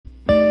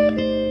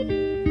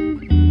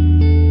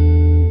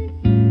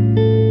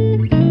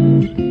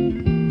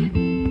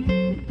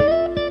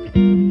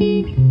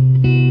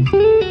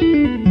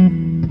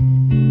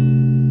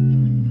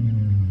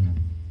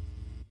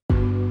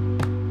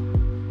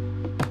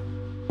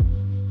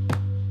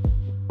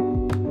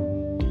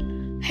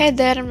Hey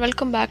there, and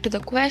welcome back to the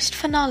quest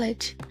for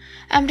knowledge.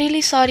 I'm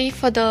really sorry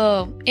for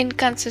the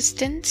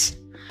inconsistency.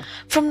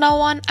 From now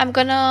on, I'm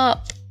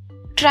gonna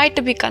try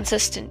to be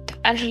consistent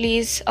and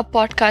release a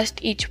podcast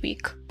each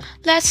week.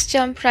 Let's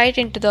jump right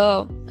into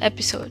the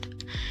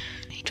episode.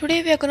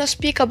 Today, we are gonna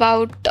speak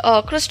about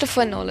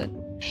Christopher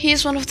Nolan. He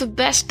is one of the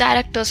best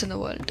directors in the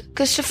world.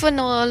 Christopher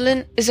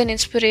Nolan is an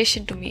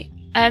inspiration to me.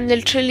 I'm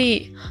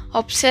literally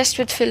obsessed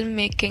with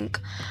filmmaking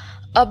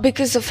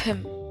because of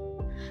him.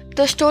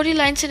 The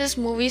storylines in his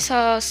movies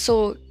are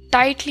so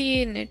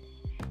tightly in it.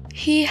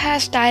 He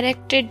has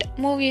directed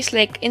movies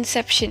like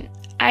Inception.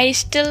 I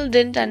still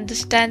didn't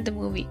understand the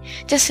movie.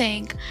 Just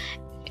saying,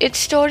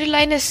 its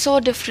storyline is so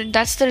different.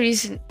 That's the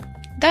reason.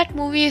 That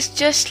movie is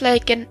just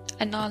like an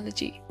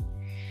analogy.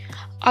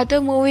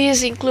 Other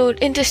movies include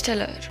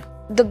Interstellar,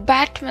 the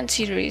Batman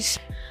series,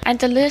 and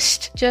the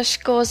list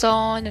just goes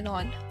on and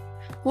on.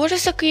 What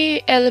is the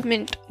key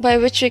element by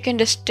which we can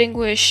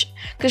distinguish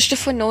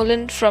Christopher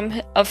Nolan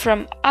from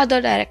other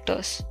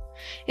directors?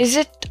 Is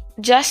it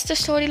just the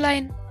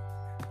storyline?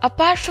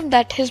 Apart from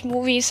that, his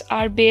movies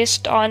are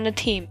based on a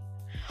theme,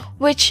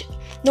 which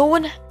no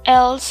one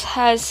else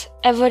has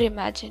ever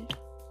imagined.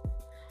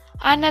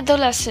 Another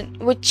lesson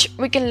which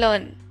we can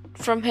learn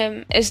from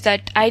him is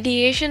that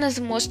ideation is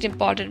the most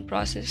important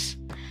process.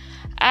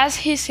 As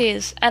he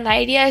says, an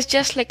idea is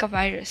just like a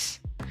virus,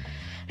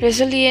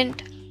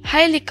 resilient,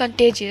 highly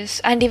contagious,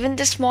 and even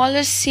the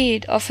smallest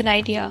seed of an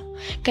idea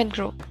can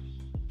grow.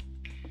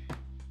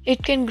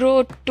 It can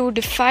grow to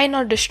define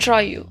or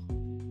destroy you.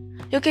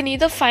 You can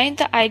either find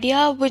the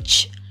idea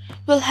which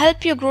will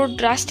help you grow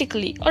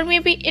drastically, or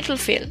maybe it will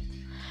fail.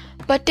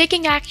 But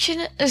taking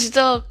action is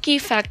the key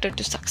factor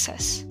to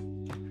success.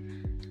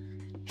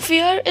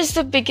 Fear is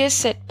the biggest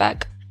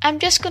setback. I'm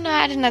just gonna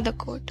add another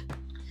quote.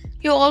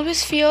 You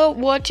always fear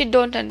what you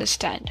don't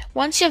understand.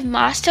 Once you've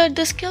mastered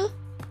the skill,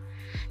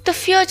 the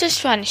fear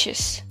just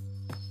vanishes.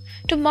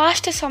 To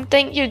master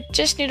something, you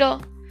just need to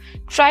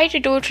try to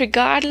do it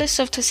regardless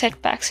of the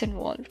setbacks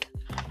involved.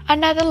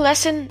 Another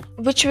lesson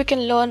which we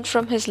can learn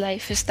from his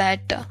life is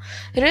that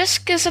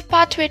risk is a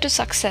pathway to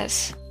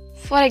success.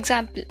 For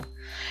example,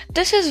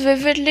 this is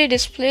vividly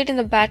displayed in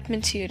the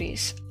Batman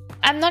series.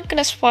 I'm not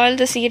gonna spoil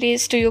the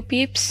series to you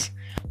peeps.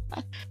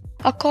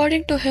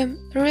 According to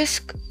him,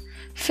 risk,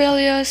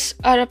 failures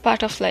are a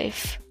part of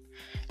life.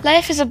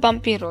 Life is a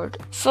bumpy road,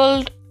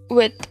 filled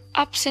with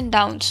ups and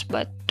downs,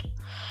 but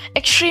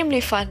extremely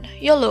fun.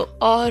 YOLO,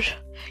 or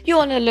you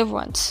only live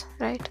once,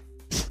 right?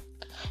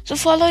 So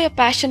follow your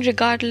passion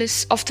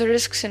regardless of the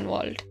risks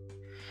involved.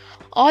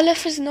 All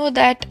of us know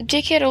that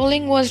J.K.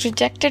 Rowling was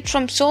rejected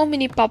from so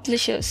many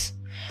publishers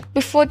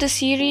before the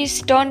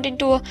series turned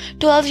into a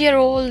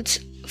 12-year-old's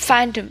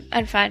fandom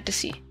and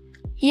fantasy.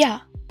 Yeah,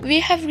 we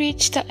have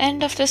reached the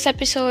end of this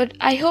episode.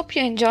 I hope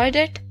you enjoyed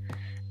it,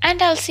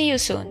 and I'll see you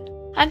soon.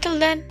 Until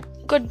then,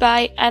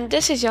 goodbye, and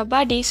this is your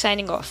buddy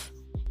signing off.